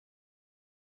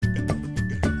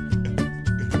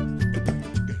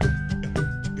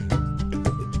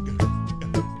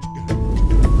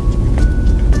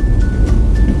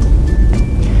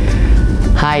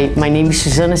Hi, my name is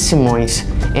Susana Simões,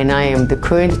 and I am the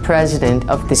current president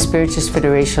of the Spiritist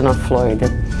Federation of Florida.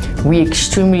 We are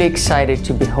extremely excited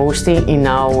to be hosting in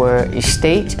our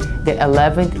state the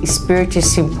 11th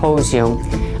Spiritist Symposium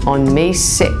on May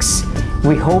 6th.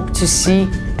 We hope to see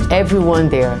everyone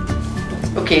there.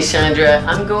 Okay, Sandra,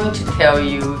 I'm going to tell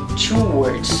you 2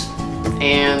 words.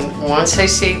 And once I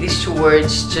say these 2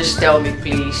 words, just tell me,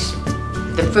 please,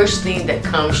 the first thing that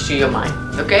comes to your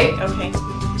mind, okay? Okay.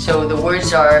 So the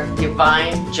words are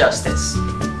divine justice.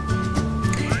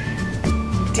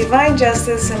 Divine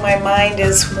justice in my mind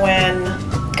is when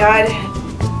God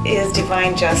is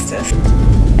divine justice.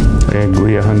 I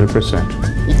agree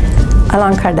 100%.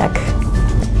 Allan Kardec.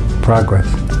 Progress.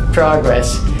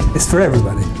 Progress. It's for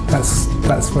everybody.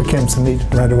 That's what came to me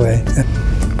right away.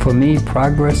 For me,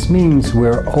 progress means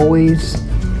we're always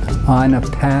on a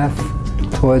path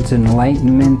towards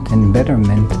enlightenment and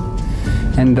betterment.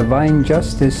 And divine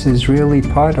justice is really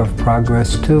part of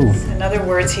progress too. In other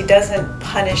words, He doesn't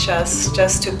punish us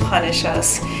just to punish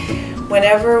us.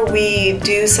 Whenever we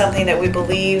do something that we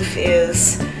believe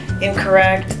is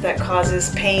incorrect, that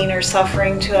causes pain or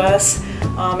suffering to us,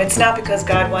 it's not because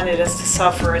God wanted us to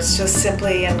suffer. It's just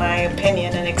simply, in my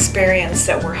opinion, an experience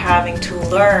that we're having to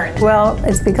learn. Well,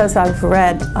 it's because I've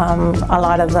read a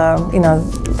lot of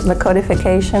the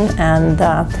codification, and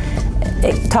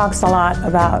it talks a lot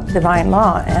about divine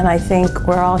law, and I think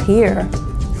we're all here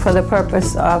for the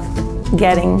purpose of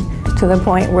getting to the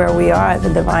point where we are at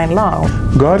the divine law.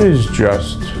 God is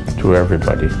just to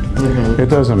everybody. It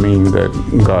doesn't mean that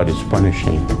God is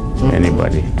punishing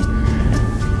anybody.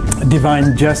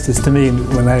 Divine justice to me,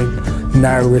 when I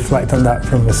now reflect on that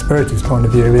from a Spiritist point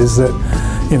of view, is that,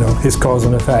 it's cause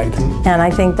and effect. And I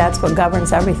think that's what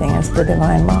governs everything, is the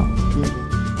divine law.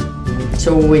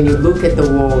 So when you look at the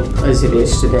world as it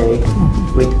is today,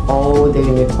 with all the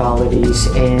inequalities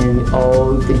and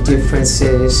all the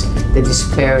differences, the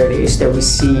disparities that we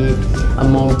see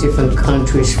among different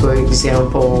countries, for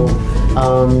example,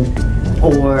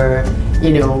 or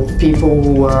people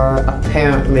who are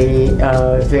apparently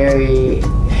very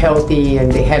healthy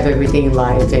and they have everything in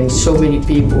life, and so many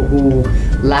people who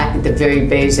lack the very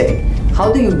basic.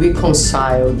 How do you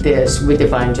reconcile this with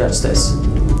divine justice?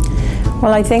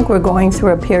 Well, I think we're going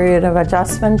through a period of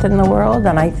adjustment in the world,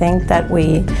 and I think that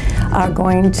we are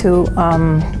going to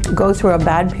go through a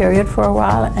bad period for a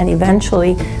while, and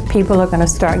eventually people are going to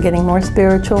start getting more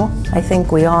spiritual. I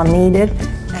think we all need it.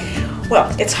 Well,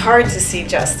 it's hard to see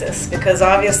justice because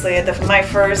obviously my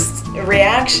first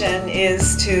reaction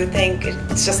is to think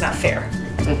it's just not fair.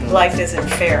 Life isn't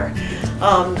fair.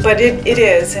 But it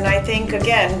is, and I think,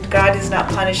 again, God is not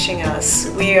punishing us.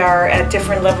 We are at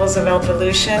different levels of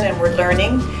evolution and we're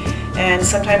learning, and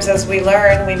sometimes as we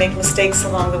learn, we make mistakes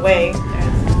along the way.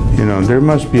 There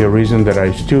must be a reason that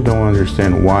I still don't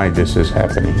understand why this is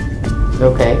happening.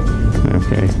 Okay.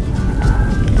 Okay.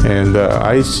 And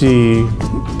I see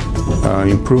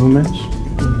improvements.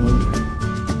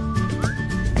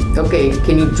 Okay,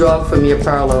 can you draw for me a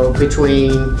parallel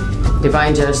between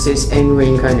divine justice and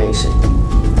reincarnation?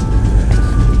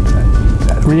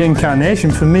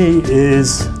 Reincarnation for me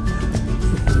is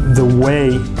the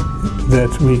way that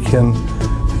we can,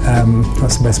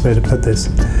 what's the best way to put this?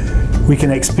 We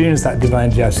can experience that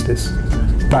divine justice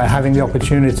by having the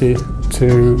opportunity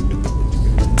to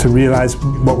realize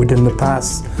what we did in the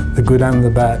past, the good and the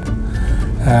bad.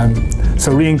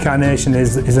 So reincarnation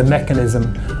is a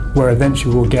mechanism where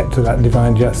eventually we'll get to that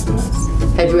divine justice.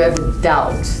 Have you ever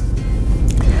doubted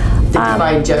the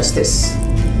divine justice?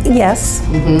 Yes,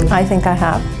 I think I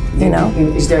have,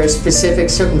 Is there a specific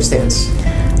circumstance?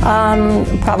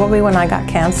 Probably when I got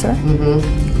cancer.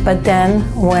 But then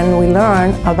when we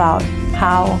learn about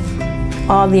how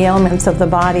all the ailments of the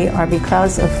body are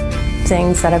because of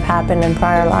things that have happened in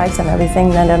prior lives and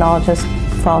everything, then it all just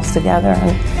falls together,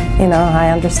 and I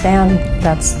understand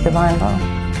that's divine law.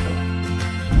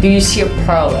 Do you see a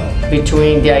parallel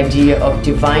between the idea of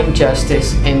divine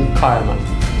justice and karma?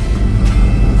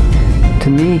 To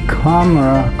me,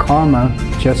 karma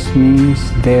just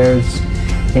means there's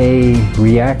a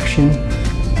reaction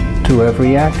to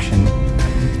every action.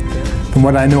 From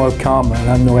what I know of karma, and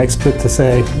I'm no expert to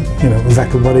say,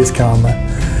 exactly what is karma,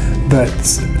 but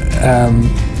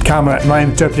karma, my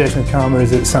interpretation of karma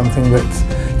is it's something that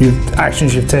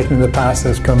actions you've taken in the past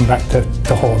has come back to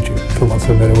haunt you, for want of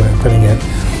a better way of putting it.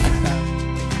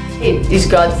 Is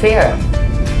God fair?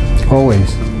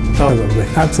 Always.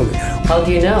 Absolutely. How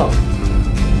do you know?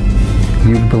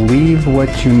 You believe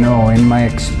what you know. In my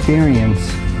experience,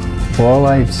 all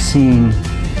I've seen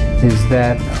is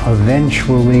that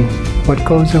eventually what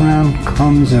goes around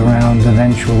comes around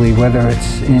eventually, whether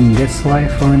it's in this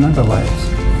life or in other lives.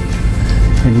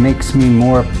 It makes me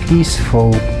more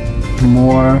peaceful,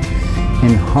 more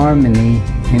in harmony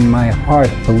in my heart,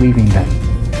 believing that.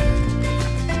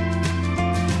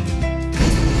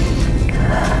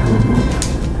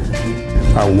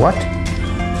 A what?